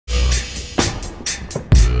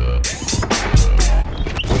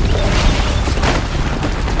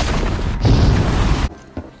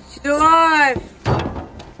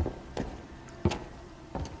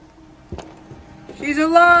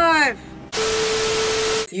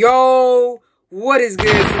Yo, what is good,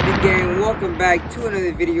 the gang? Welcome back to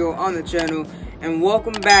another video on the channel, and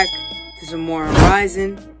welcome back to some more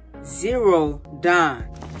Horizon Zero Dawn.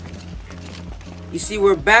 You see,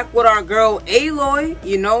 we're back with our girl Aloy.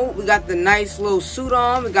 You know, we got the nice little suit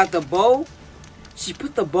on, we got the bow. She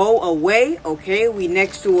put the bow away. Okay, we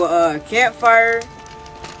next to a campfire.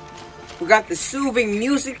 We got the soothing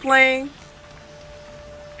music playing.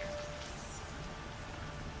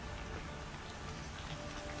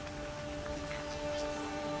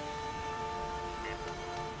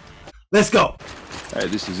 Let's go! Hey,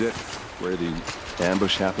 this is it? Where the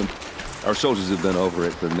ambush happened? Our soldiers have been over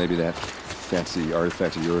it, but maybe that fancy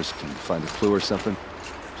artifact of yours can find a clue or something?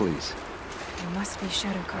 Please. There must be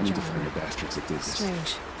shadow carja. I need to find the bastards that did this.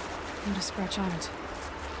 Strange. Not a scratch on it.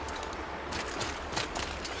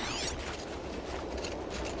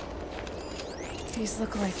 These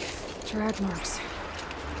look like drag marks.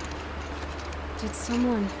 Did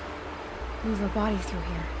someone move a body through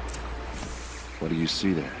here? What do you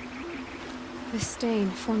see there? This stain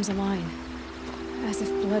forms a line, as if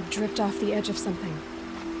blood dripped off the edge of something,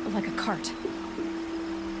 like a cart.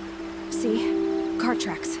 See? Cart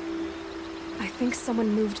tracks. I think someone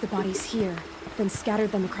moved the bodies here, then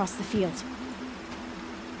scattered them across the field.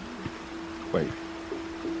 Wait.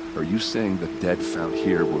 Are you saying the dead found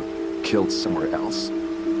here were killed somewhere else?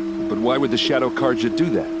 But why would the Shadow Carja do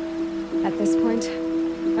that? At this point,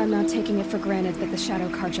 I'm not taking it for granted that the Shadow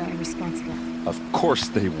Carja are responsible. Of course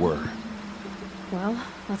they were. Well,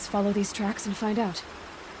 let's follow these tracks and find out.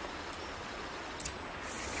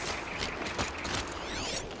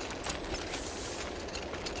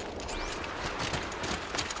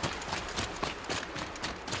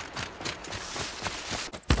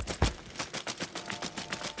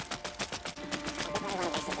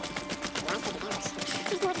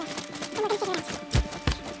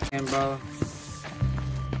 And bro.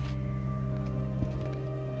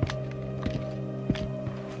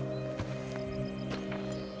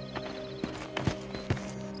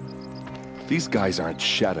 These guys aren't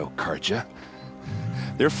Shadow Carja.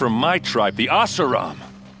 They're from my tribe, the Asaram.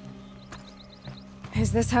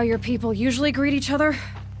 Is this how your people usually greet each other?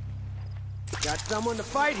 Got someone to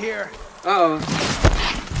fight here. Uh-oh.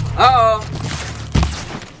 Uh-oh.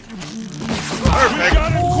 Perfect.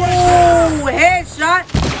 Ooh, headshot.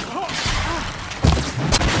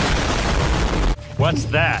 What's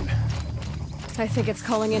that? I think it's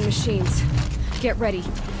calling in machines. Get ready.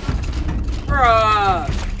 Bruh.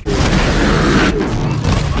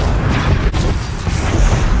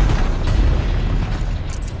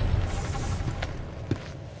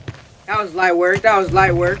 That was light work. That was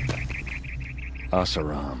light work.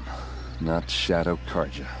 Asaram, not Shadow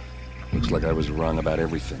Carja. Looks like I was wrong about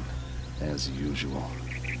everything, as usual.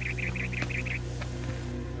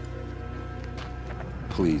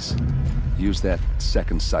 Please, use that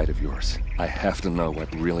second sight of yours. I have to know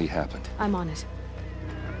what really happened. I'm on it.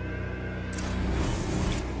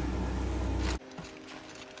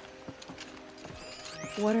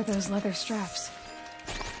 What are those leather straps?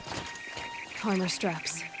 Armor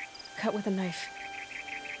straps. Cut with a knife.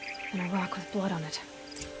 And a rock with blood on it.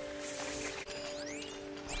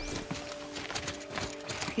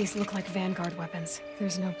 These look like vanguard weapons.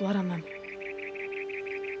 There's no blood on them.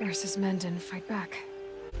 Ursa's men didn't fight back.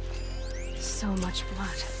 So much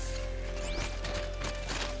blood.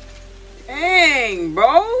 Dang,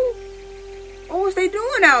 bro. What was they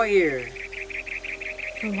doing out here?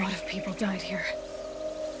 A lot of people died here.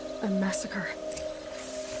 A massacre.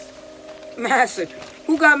 Massacre.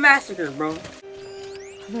 Who got massacred, bro?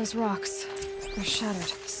 Those rocks, they're shattered.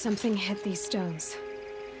 Something hit these stones.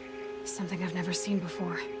 Something I've never seen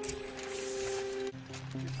before.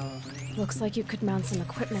 Looks like you could mount some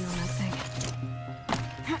equipment on that thing.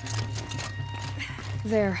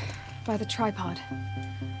 There, by the tripod.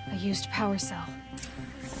 A used power cell.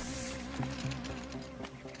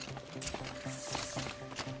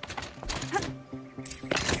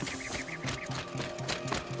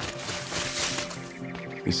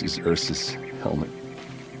 This is Ursa's helmet.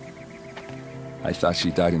 I thought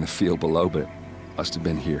she died in the field below, but must have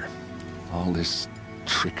been here. All this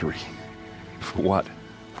trickery. For what?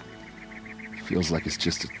 Feels like it's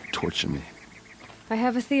just to torture me. I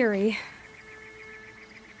have a theory.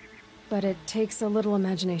 But it takes a little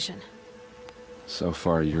imagination. So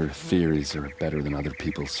far, your theories are better than other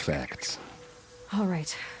people's facts. All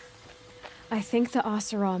right. I think the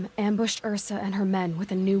Asaram ambushed Ursa and her men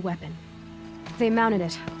with a new weapon. They mounted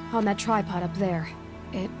it on that tripod up there.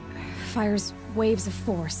 It fires waves of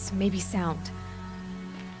force, maybe sound.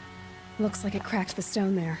 Looks like it cracked the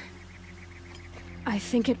stone there. I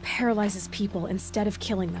think it paralyzes people instead of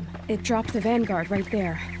killing them. It dropped the Vanguard right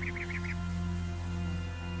there.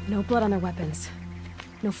 No blood on their weapons.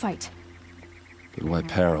 No fight. But why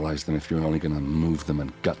paralyze them if you're only gonna move them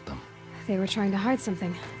and gut them? They were trying to hide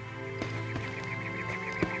something.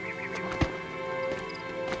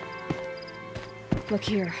 Look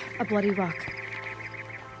here, a bloody rock.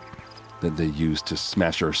 That they used to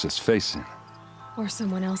smash Ursa's face in. Or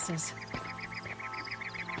someone else's.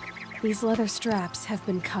 These leather straps have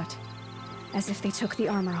been cut, as if they took the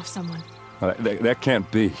armor off someone. That can't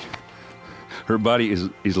be. Her body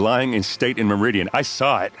is lying in state in Meridian. I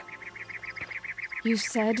saw it. You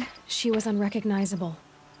said she was unrecognizable.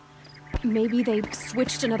 Maybe they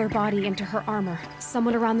switched another body into her armor,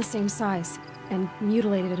 someone around the same size, and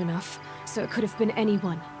mutilated it enough so it could have been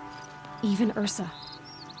anyone. Even Ursa.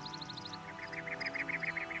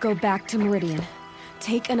 Go back to Meridian.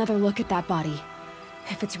 Take another look at that body.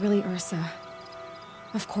 If it's really Ursa,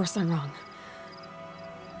 of course I'm wrong.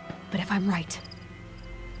 But if I'm right...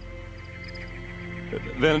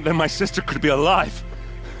 Then my sister could be alive.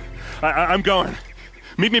 I'm going.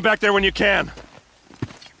 Meet me back there when you can.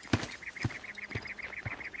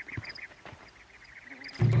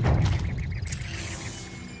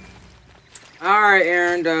 Alright,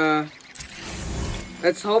 Aaron,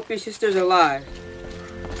 let's hope your sister's alive.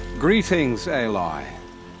 Greetings, Aloy.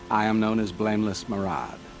 I am known as Blameless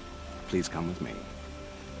Murad. Please come with me.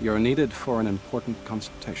 You're needed for an important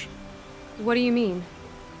consultation. What do you mean?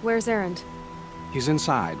 Where's Erend? He's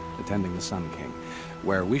inside, attending the Sun King,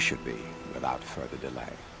 where we should be without further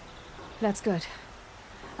delay. That's good.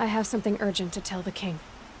 I have something urgent to tell the king.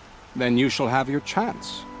 Then you shall have your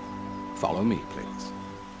chance. Follow me, please.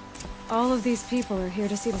 All of these people are here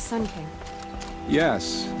to see the Sun King.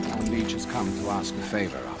 Yes, and each has come to ask a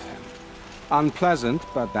favor of him. Unpleasant,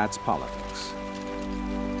 but that's politics.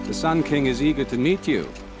 The Sun King is eager to meet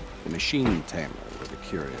you, the machine tamer with a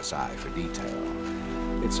curious eye for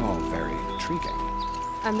detail. It's all very intriguing.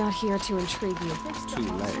 I'm not here to intrigue you. Too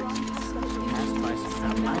late.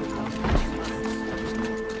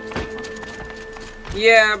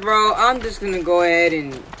 Yeah, bro, I'm just gonna go ahead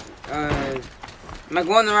and, am I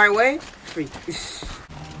going the right way? Freak.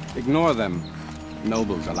 Ignore them.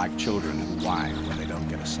 Nobles are like children in wine when they don't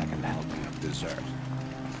get a second helping of dessert.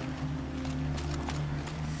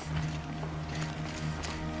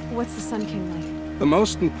 What's the Sun King like? The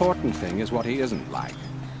most important thing is what he isn't like.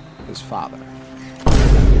 His father.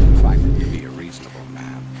 I find him to be a reasonable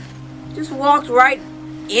man. Just walked right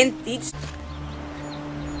in each...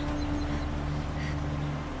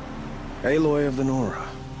 Aloy of the Nora.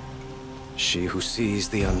 She who sees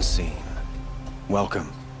the unseen.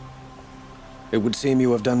 Welcome. It would seem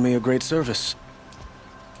you have done me a great service.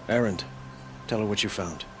 Erend, tell her what you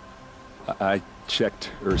found. I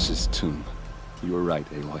checked Ursa's tomb. You were right,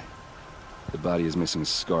 Aloy. The body is missing a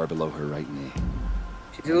scar below her right knee.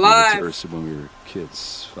 She's alive! We went to Ursa when we were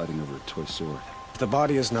kids, fighting over a toy sword. If the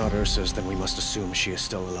body is not Ursa's, then we must assume she is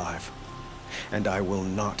still alive. And I will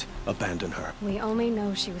not abandon her. We only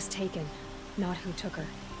know she was taken, not who took her.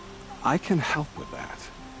 I can help with that.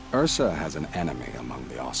 Ursa has an enemy among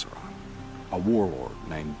the Oseram. A warlord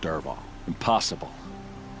named Dervahl. Impossible.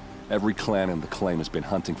 Every clan in the claim has been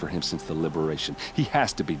hunting for him since the liberation. He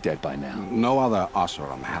has to be dead by now. No other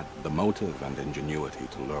Oseram had the motive and ingenuity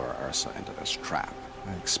to lure Ursa into this trap.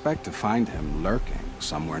 I expect to find him lurking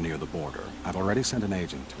somewhere near the border. I've already sent an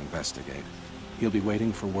agent to investigate. He'll be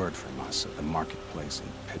waiting for word from us at the marketplace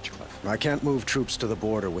in Pitchcliff. I can't move troops to the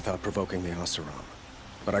border without provoking the Oseram.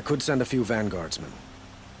 But I could send a few vanguardsmen.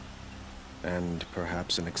 And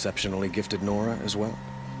perhaps an exceptionally gifted Nora as well.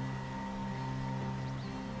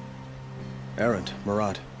 Erend,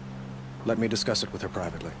 Murad, let me discuss it with her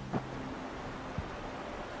privately.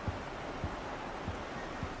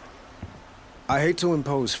 I hate to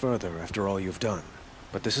impose further after all you've done,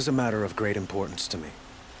 but this is a matter of great importance to me.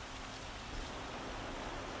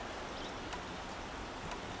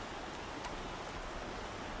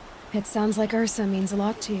 It sounds like Ursa means a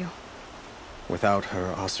lot to you. Without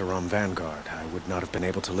her Oseram vanguard, I would not have been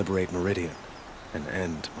able to liberate Meridian and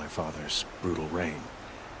end my father's brutal reign.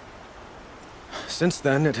 Since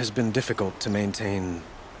then, it has been difficult to maintain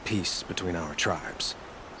peace between our tribes.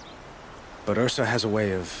 But Ursa has a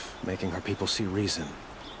way of making her people see reason.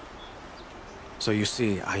 So you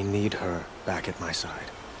see, I need her back at my side.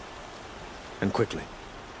 And quickly.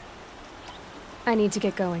 I need to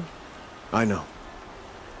get going. I know.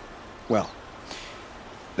 Well,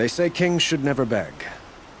 they say kings should never beg.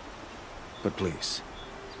 But please,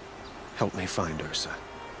 help me find Ursa.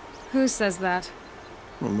 Who says that?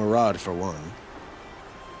 Well, Murad, for one.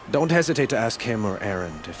 Don't hesitate to ask him or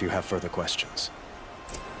Erend if you have further questions.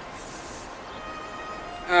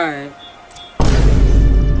 Alright.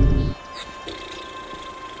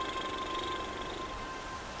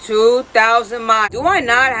 $2,000 miles. Do I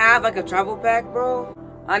not have like a travel pack, bro?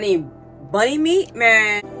 I need bunny meat,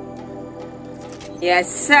 man. Yes,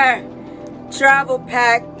 sir. Travel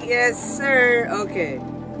pack. Yes, sir. Okay.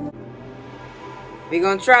 We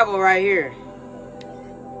gonna travel right here.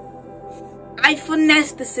 I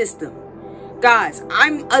finessed the system. Guys,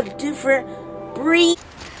 I'm a different breed.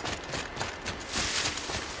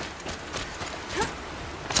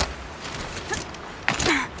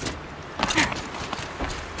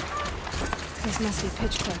 This must be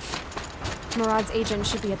Pitchcliff. Murad's agent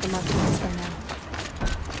should be at the marketplace by now.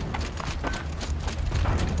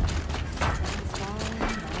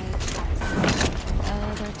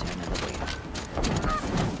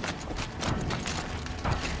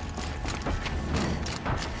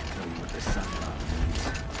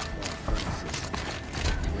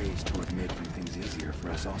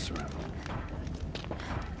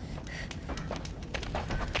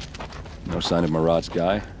 No sign of Murad's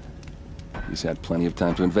guy? He's had plenty of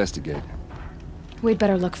time to investigate. We'd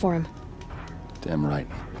better look for him. Damn right.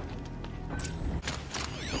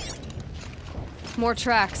 More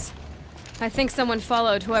tracks. I think someone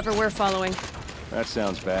followed whoever we're following. That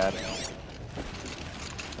sounds bad.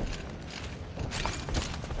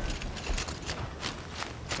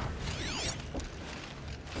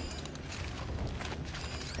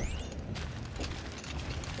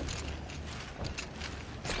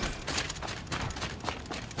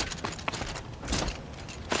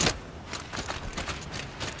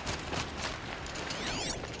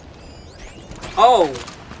 Oh.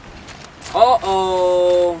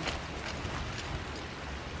 Uh-oh.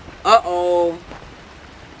 Uh-oh.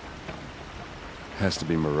 Has to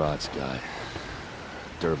be Murad's guy.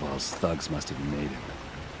 Dervahl's thugs must have made him.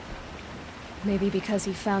 Maybe because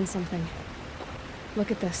he found something. Look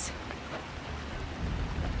at this.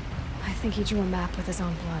 I think he drew a map with his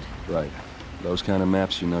own blood. Right. Those kind of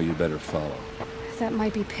maps you know you better follow. That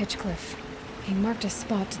might be Pitchcliff. He marked a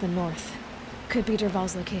spot to the north. Could be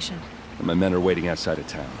Dervahl's location. And my men are waiting outside of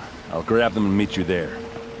town. I'll grab them and meet you there.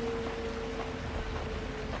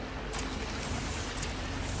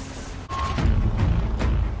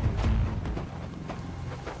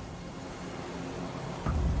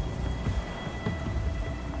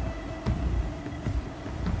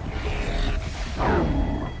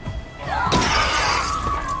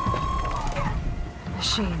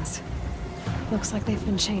 Machines. Looks like they've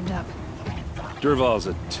been chained up. Dervahl's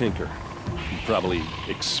a tinker. He probably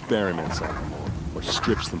experiments on them or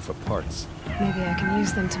strips them for parts. Maybe I can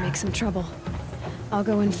use them to make some trouble. I'll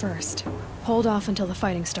go in first. Hold off until the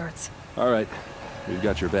fighting starts. All right. We've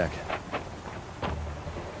got your back.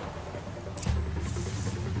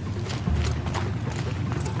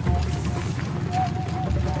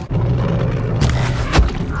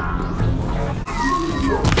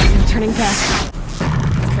 No turning back.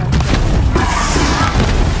 Let's go.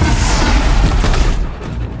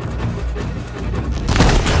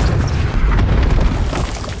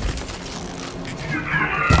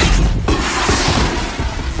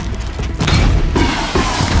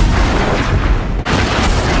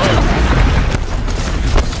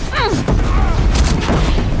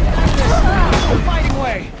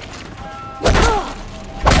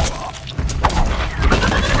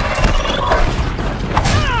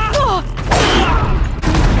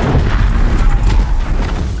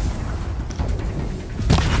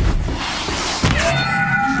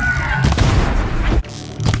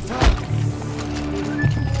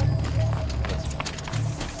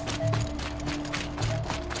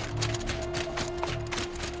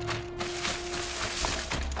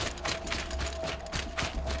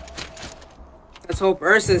 Let's hope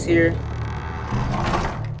Ursa's here.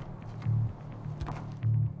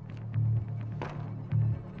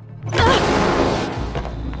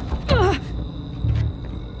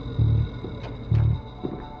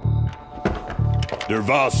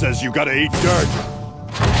 Dervahl says you gotta eat dirt.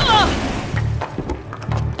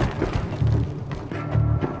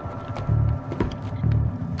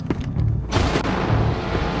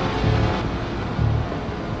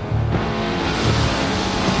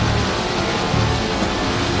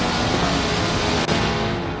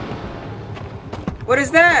 What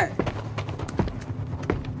is that?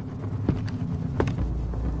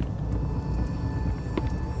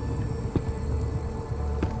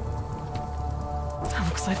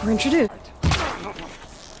 Looks like we're introduced.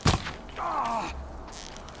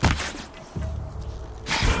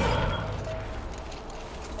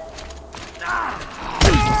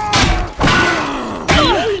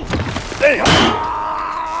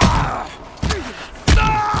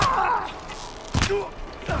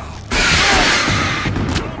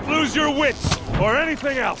 Use your wits, or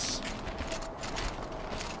anything else!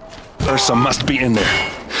 Ursa must be in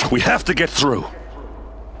there. We have to get through.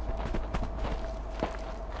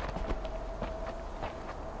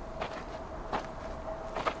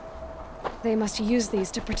 They must use these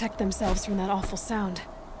to protect themselves from that awful sound.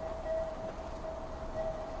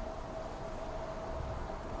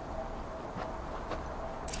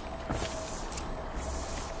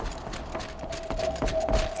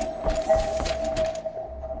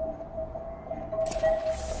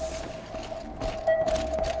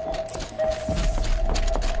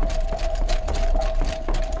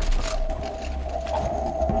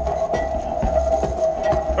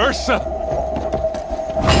 Ursa!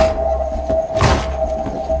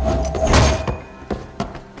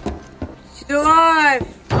 She's alive!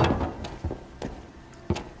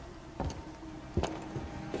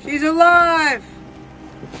 She's alive!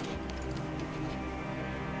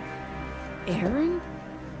 Aaron?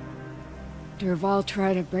 Dervahl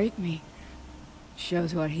tried to break me.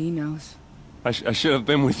 Shows what he knows. I should have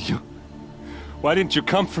been with you. Why didn't you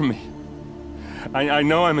come for me? I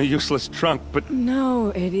know I'm a useless trunk, but...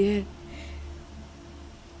 No, idiot.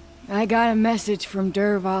 I got a message from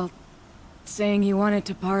Dervahl saying he wanted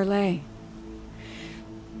to parlay.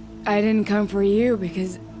 I didn't come for you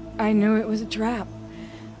because I knew it was a trap.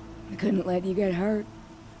 I couldn't let you get hurt.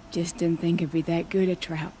 Just didn't think it'd be that good a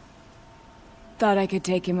trap. Thought I could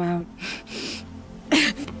take him out.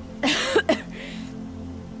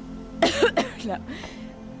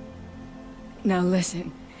 Now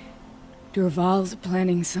listen. Dervahl's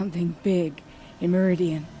planning something big in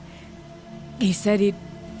Meridian. He said he'd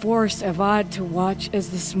force Avad to watch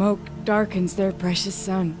as the smoke darkens their precious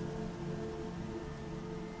sun.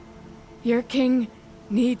 Your king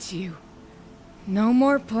needs you. No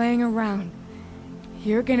more playing around.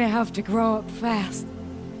 You're gonna have to grow up fast.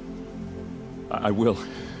 I will.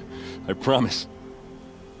 I promise.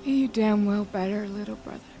 You damn well better, little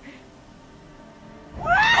brother.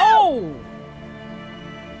 Oh!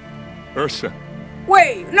 Ursa.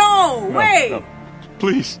 Wait, no, wait! No.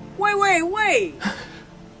 Please. Wait!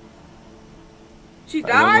 She I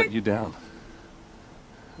won't let died? you down.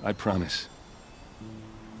 I promise.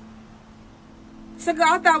 So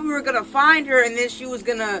I thought we were gonna find her and then she was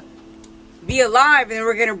gonna be alive and then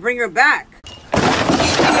we're gonna bring her back.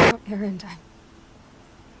 Aaron,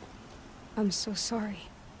 I'm so sorry.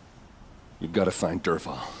 You've got to find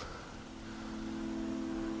Dervahl.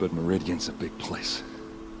 But Meridian's a big place.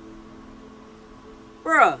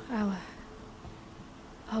 Bruh.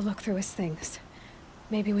 I'll look through his things.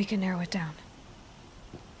 Maybe we can narrow it down.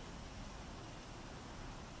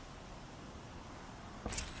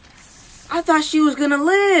 I thought she was gonna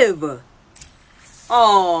live.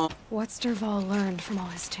 Oh. What's Dervahl learned from all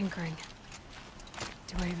his tinkering?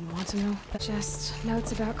 Do I even want to know? Just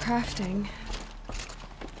notes about crafting.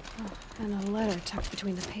 Oh, and a letter tucked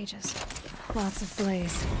between the pages. Lots of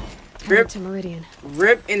blaze. Rip to Meridian.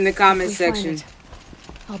 Rip in the comment If we find section. it,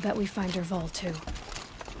 I'll bet we find Dervahl too.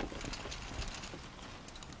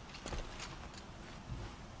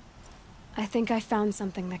 I think I found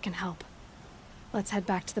something that can help. Let's head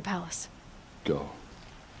back to the palace. Go.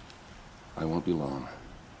 I won't be long,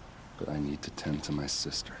 but I need to tend to my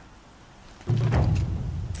sister.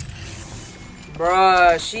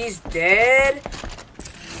 Bruh, she's dead?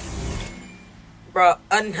 Bruh,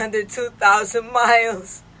 another 2,000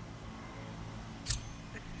 miles.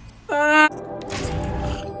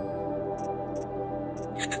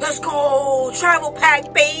 Let's go! Travel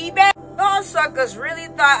pack, baby! Those suckers really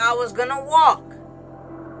thought I was gonna walk.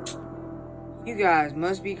 You guys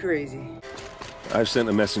must be crazy. I've sent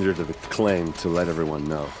a messenger to the claim to let everyone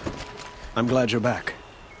know. I'm glad you're back.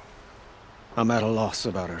 I'm at a loss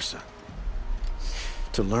about Ursa.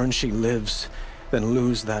 To learn she lives, then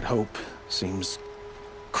lose that hope, seems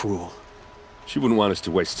cruel. She wouldn't want us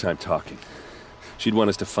to waste time talking. She'd want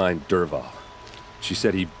us to find Dervahl. She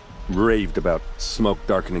said he raved about smoke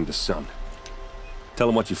darkening the sun. Tell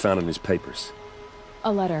him what you found in his papers.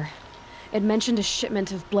 A letter. It mentioned a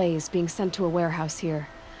shipment of blaze being sent to a warehouse here.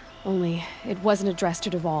 Only, it wasn't addressed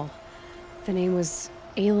to Dervahl. The name was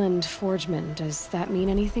Ayland Forgeman. Does that mean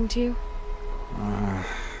anything to you?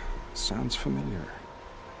 Sounds familiar.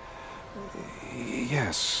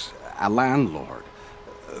 Yes, a landlord.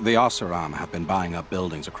 The Oseram have been buying up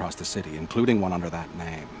buildings across the city, including one under that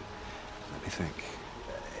name. Let me think.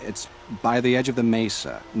 It's by the edge of the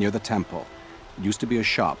mesa, near the temple. It used to be a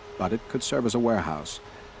shop, but it could serve as a warehouse.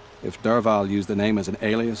 If Dervahl used the name as an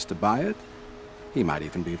alias to buy it, he might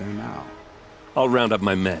even be there now. I'll round up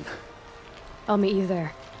my men. I'll meet you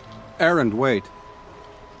there. Aaron, wait.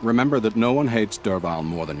 Remember that no one hates Dervahl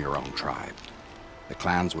more than your own tribe. The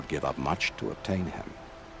clans would give up much to obtain him.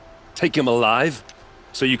 Take him alive?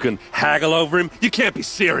 So you can haggle over him? You can't be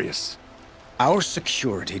serious. Our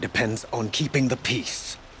security depends on keeping the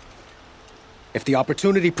peace. If the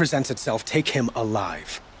opportunity presents itself, take him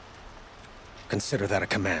alive. Consider that a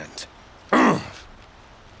command.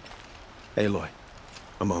 Aloy,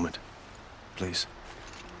 a moment, please.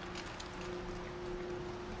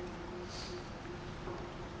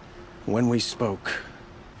 When we spoke,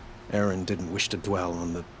 Aaron didn't wish to dwell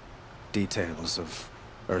on the details of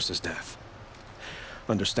Ursa's death.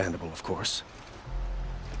 Understandable, of course.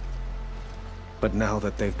 But now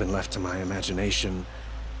that they've been left to my imagination,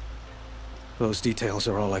 those details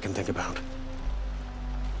are all I can think about.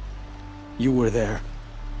 You were there.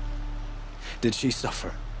 Did she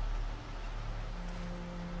suffer?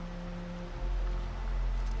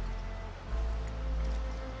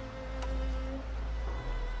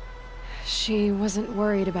 She wasn't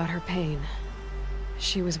worried about her pain.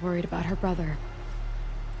 She was worried about her brother.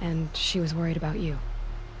 And she was worried about you.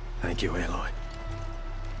 Thank you, Aloy.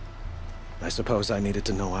 I suppose I needed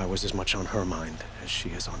to know I was as much on her mind as she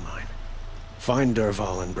is on mine. Find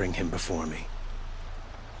Dervahl and bring him before me.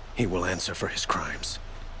 He will answer for his crimes.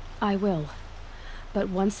 I will. But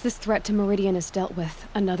once this threat to Meridian is dealt with,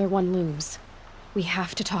 another one looms. We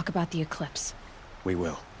have to talk about the eclipse. We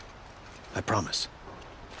will. I promise.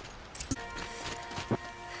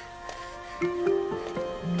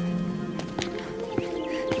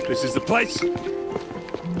 This is the place.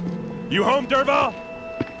 You home, Dervahl?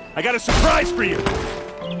 I got a surprise for you.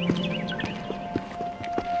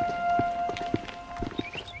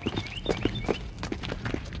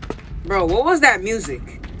 Bro, what was that music?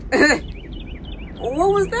 What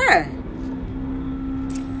was that?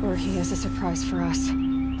 Or he has a surprise for us.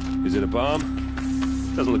 Is it a bomb?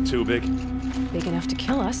 Doesn't look too big. Big enough to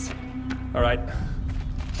kill us. All right.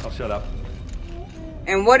 I'll shut up.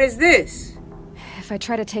 And what is this? If I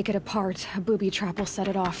try to take it apart, a booby trap will set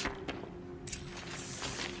it off.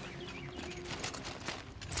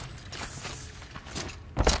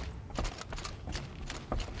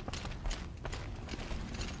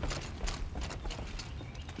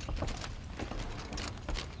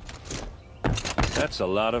 That's a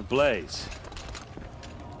lot of blaze.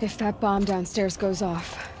 If that bomb downstairs goes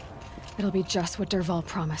off, it'll be just what Dervahl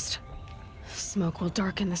promised. Smoke will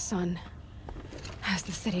darken the sun. As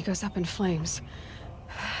the city goes up in flames,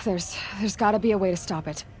 there's gotta be a way to stop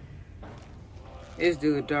it. This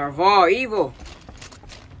dude, Dervahl, evil.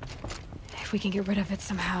 If we can get rid of it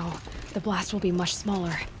somehow, the blast will be much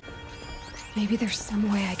smaller. Maybe there's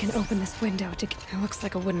some way I can open this window to... It looks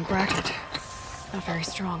like a wooden bracket. Not very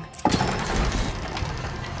strong.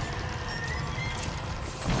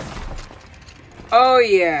 Oh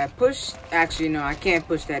yeah, push. Actually, no, I can't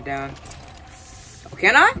push that down. Oh,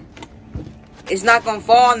 can I? It's not gonna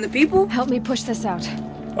fall on the people? Help me push this out.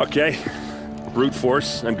 Okay. Brute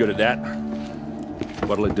force. I'm good at that.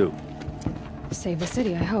 What'll it do? Save the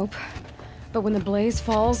city, I hope. But when the blaze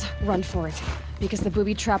falls, run for it. Because the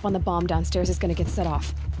booby trap on the bomb downstairs is gonna get set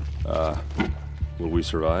off. Will we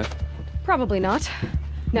survive? Probably not.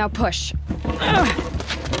 Now push.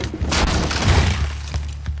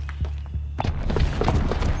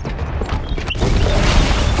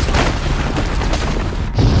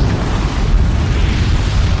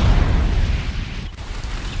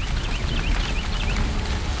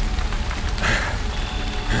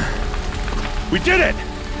 We did it!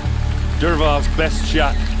 Dervahl's best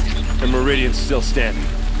shot, and Meridian's still standing.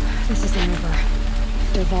 This isn't over.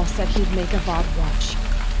 Dervahl said he'd make Avad watch.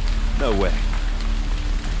 No way.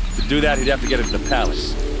 To do that, he'd have to get into the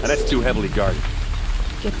palace, and that's too heavily guarded.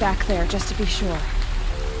 Get back there, just to be sure.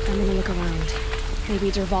 I'm gonna look around. Maybe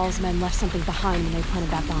Dervahl's men left something behind when they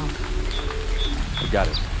planted that bomb. I got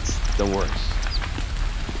it. Don't worry.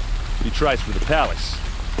 If he tries for the palace,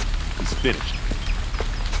 he's finished.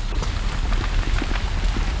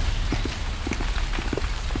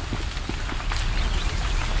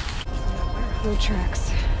 No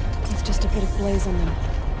tracks. With just a bit of blaze on them.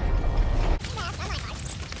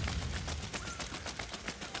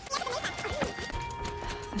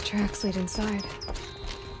 The tracks lead inside.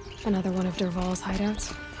 Another one of Dervahl's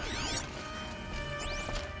hideouts.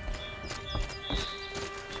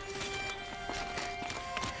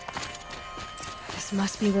 This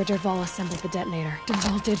must be where Dervahl assembled the detonator.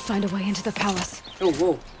 Dervahl did find a way into the palace. Oh,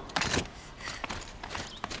 whoa.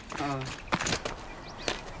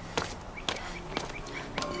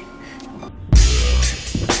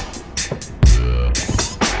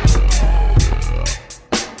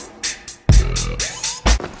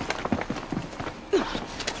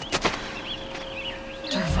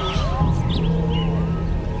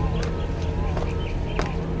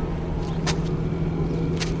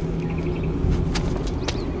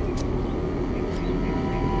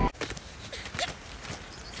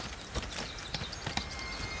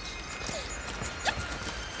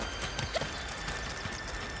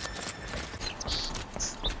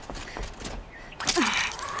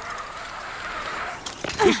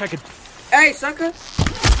 I could... Hey, sucker.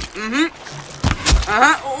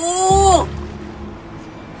 Ooh!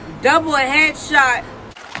 Double headshot.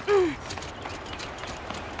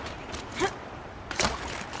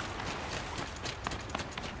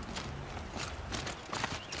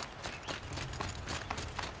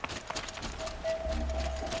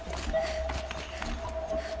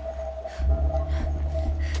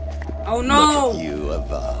 Oh no! Look at you,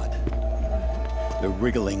 Avad. The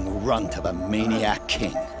wriggling runt of a maniac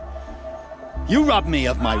king. You robbed me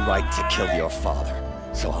of my right to kill your father,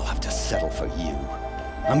 so I'll have to settle for you.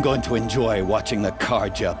 I'm going to enjoy watching the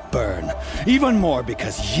Karja burn, even more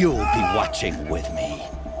because you'll be watching with me.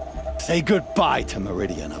 Say goodbye to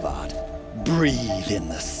Meridian, Avad. Breathe in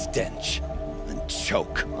the stench, and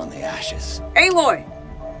choke on the ashes. Aloy!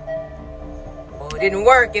 Oh, it didn't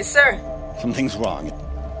work, yes sir. Something's wrong.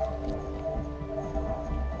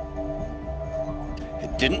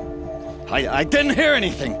 It didn't? I didn't hear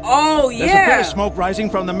anything. Oh, yeah. There's a bit of smoke rising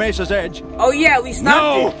from the mesa's edge. Oh, yeah, we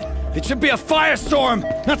stopped it. No! It should be a firestorm,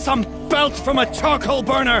 not some belch from a charcoal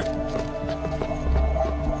burner.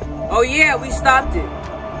 Oh, yeah, we stopped it.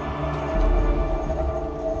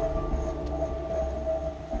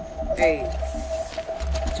 Hey.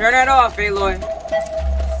 Turn that off, Aloy.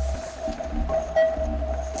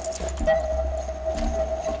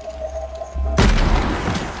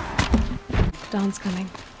 Dawn's coming.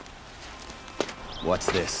 What's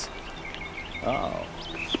this? Oh.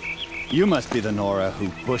 You must be the Nora who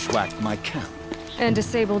bushwhacked my camp. And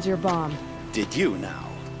disabled your bomb. Did you now?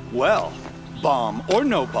 Well, bomb or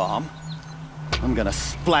no bomb, I'm gonna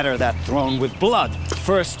splatter that throne with blood.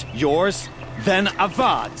 First yours, then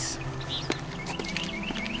Avad's.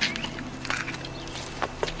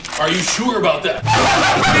 Are you sure about that?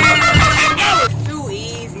 That was too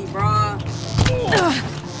easy, bro.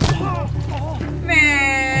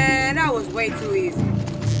 Man, that was way too easy.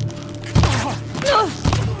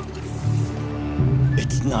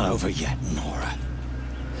 It's not over yet, Nora.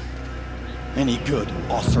 Any good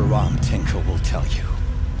Oseram tinker will tell you.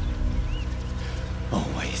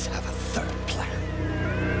 Always have a third plan.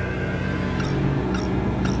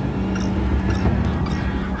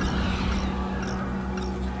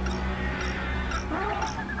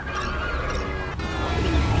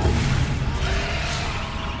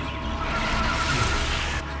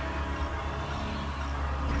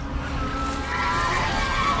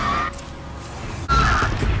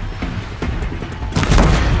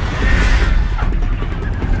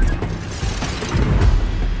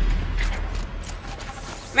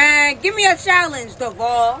 Give me a challenge,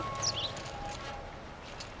 Duval.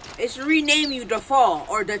 It should rename you Defall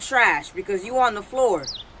or the Trash because you on the floor.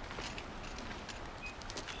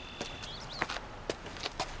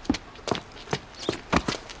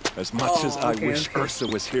 As much as I wish Ursa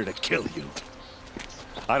was here to kill you,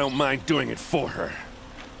 I don't mind doing it for her.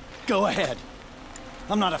 Go ahead.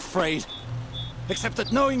 I'm not afraid. Except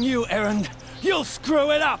that knowing you, Erend, you'll screw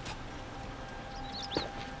it up.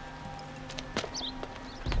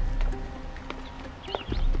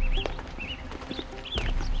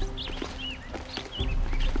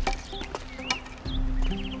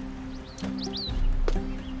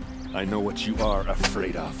 I know what you are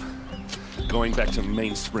afraid of. Going back to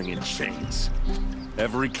Mainspring in chains.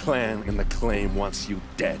 Every clan in the claim wants you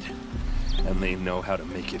dead. And they know how to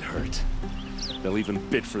make it hurt. They'll even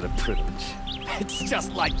bid for the privilege. It's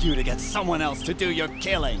just like you to get someone else to do your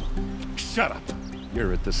killing. Shut up.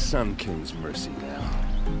 You're at the Sun King's mercy now.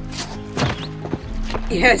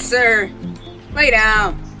 Yes, sir. Lay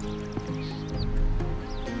down.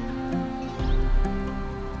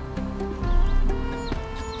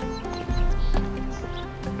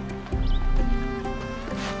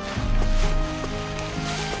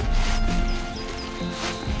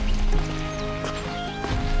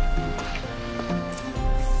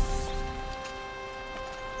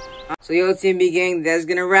 So yo, TMB gang, that's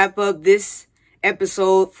gonna wrap up this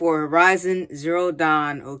episode for Horizon Zero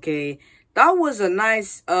Dawn, okay? That was a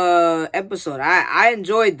nice episode. I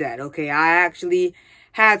enjoyed that, okay? I actually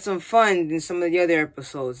had some fun in some of the other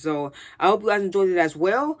episodes. So I hope you guys enjoyed it as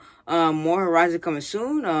well. More Horizon coming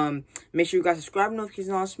soon. Make sure you guys subscribe, notifications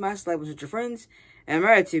on, smash like with your friends. And I'm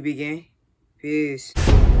ready, TMB gang. Peace.